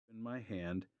my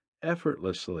hand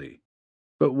effortlessly.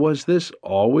 But was this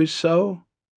always so?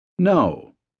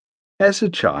 No. As a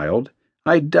child,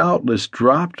 I doubtless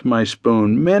dropped my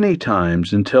spoon many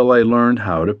times until I learned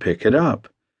how to pick it up.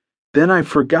 Then I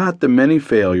forgot the many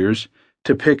failures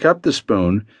to pick up the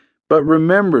spoon, but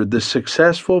remembered the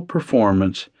successful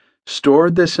performance,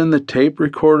 stored this in the tape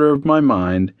recorder of my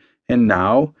mind, and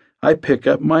now I pick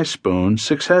up my spoon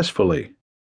successfully.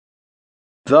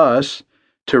 Thus,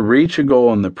 to reach a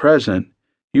goal in the present,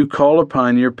 you call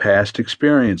upon your past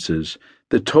experiences,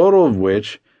 the total of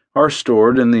which are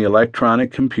stored in the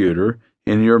electronic computer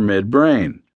in your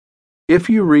midbrain. If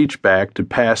you reach back to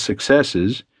past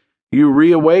successes, you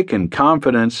reawaken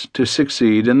confidence to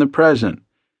succeed in the present.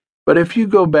 But if you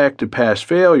go back to past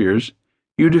failures,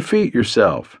 you defeat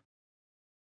yourself.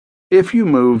 If you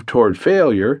move toward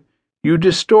failure, you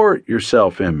distort your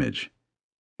self-image.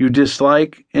 You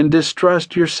dislike and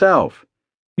distrust yourself.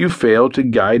 You fail to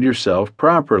guide yourself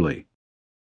properly.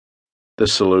 The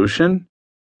solution?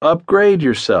 Upgrade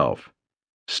yourself.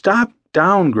 Stop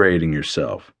downgrading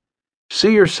yourself.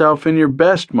 See yourself in your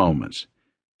best moments.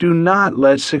 Do not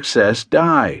let success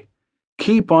die.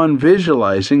 Keep on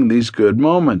visualizing these good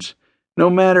moments, no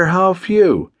matter how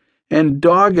few, and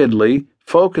doggedly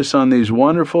focus on these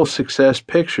wonderful success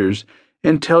pictures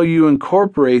until you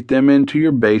incorporate them into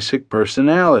your basic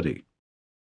personality.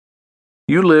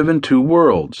 You live in two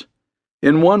worlds.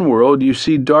 In one world, you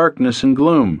see darkness and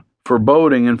gloom,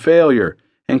 foreboding and failure,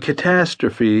 and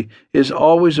catastrophe is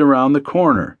always around the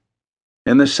corner.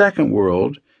 In the second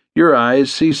world, your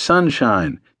eyes see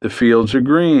sunshine, the fields are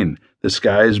green, the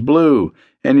sky is blue,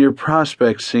 and your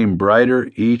prospects seem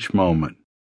brighter each moment.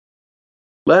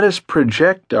 Let us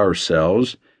project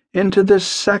ourselves into this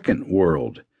second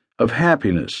world of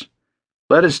happiness.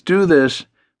 Let us do this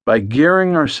by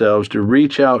gearing ourselves to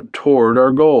reach out toward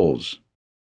our goals.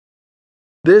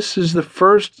 This is the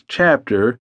first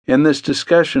chapter in this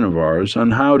discussion of ours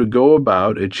on how to go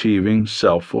about achieving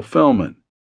self-fulfillment.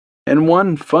 And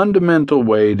one fundamental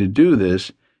way to do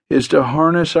this is to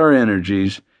harness our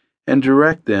energies and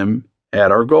direct them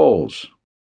at our goals.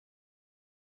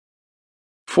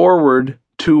 Forward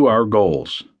to our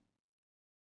goals.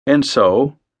 And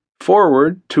so,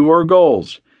 forward to our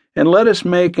goals, and let us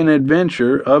make an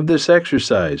adventure of this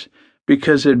exercise,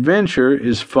 because adventure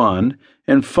is fun,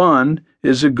 and fun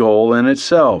is a goal in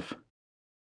itself.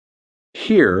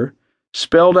 Here,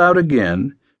 spelled out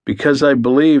again, because I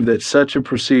believe that such a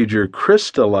procedure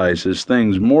crystallizes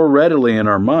things more readily in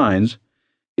our minds,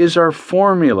 is our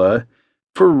formula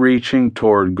for reaching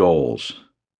toward goals.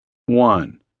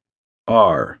 1.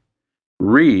 R.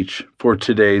 Reach for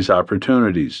today's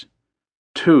opportunities.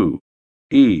 2.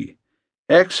 E.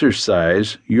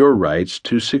 Exercise your rights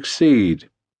to succeed.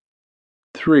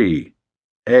 3.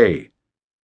 A.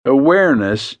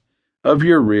 Awareness of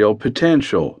your real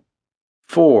potential.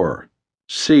 4.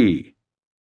 C.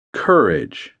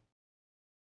 Courage.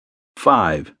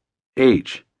 5.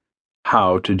 H.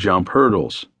 How to jump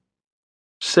hurdles.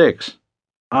 6.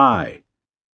 I.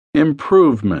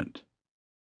 Improvement.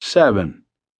 7.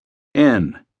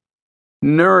 N.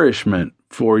 Nourishment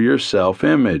for your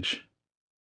self-image.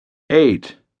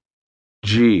 8.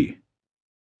 G.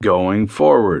 Going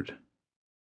forward.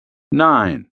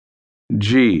 9.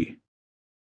 G.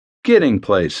 Getting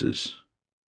places.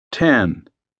 10.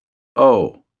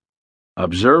 O.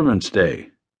 Observance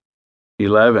Day.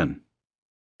 11.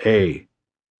 A.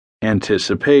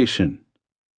 Anticipation.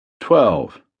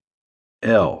 12.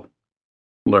 L.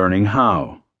 Learning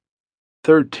how.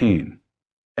 13.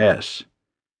 S.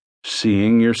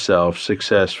 Seeing yourself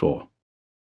successful.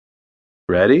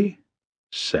 Ready?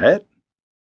 Set?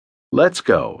 Let's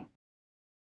go.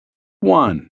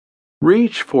 1.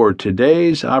 Reach for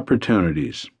today's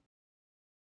opportunities.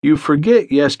 You forget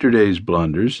yesterday's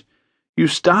blunders. You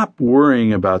stop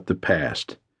worrying about the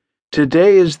past.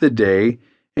 Today is the day,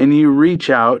 and you reach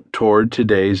out toward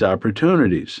today's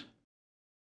opportunities.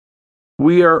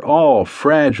 We are all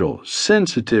fragile,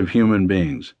 sensitive human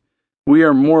beings. We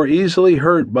are more easily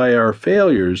hurt by our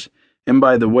failures and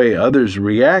by the way others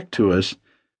react to us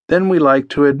than we like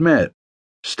to admit.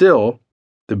 Still,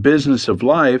 the business of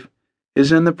life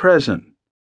is in the present.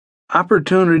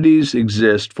 Opportunities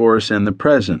exist for us in the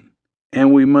present,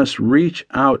 and we must reach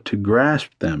out to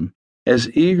grasp them as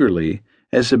eagerly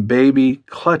as a baby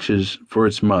clutches for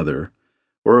its mother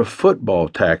or a football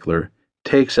tackler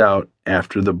takes out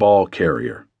after the ball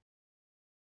carrier.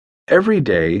 Every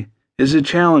day is a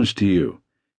challenge to you,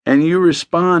 and you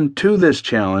respond to this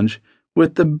challenge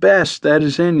with the best that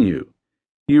is in you.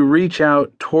 You reach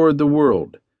out toward the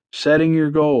world, setting your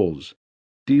goals,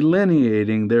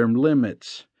 delineating their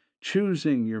limits,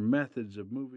 choosing your methods of moving.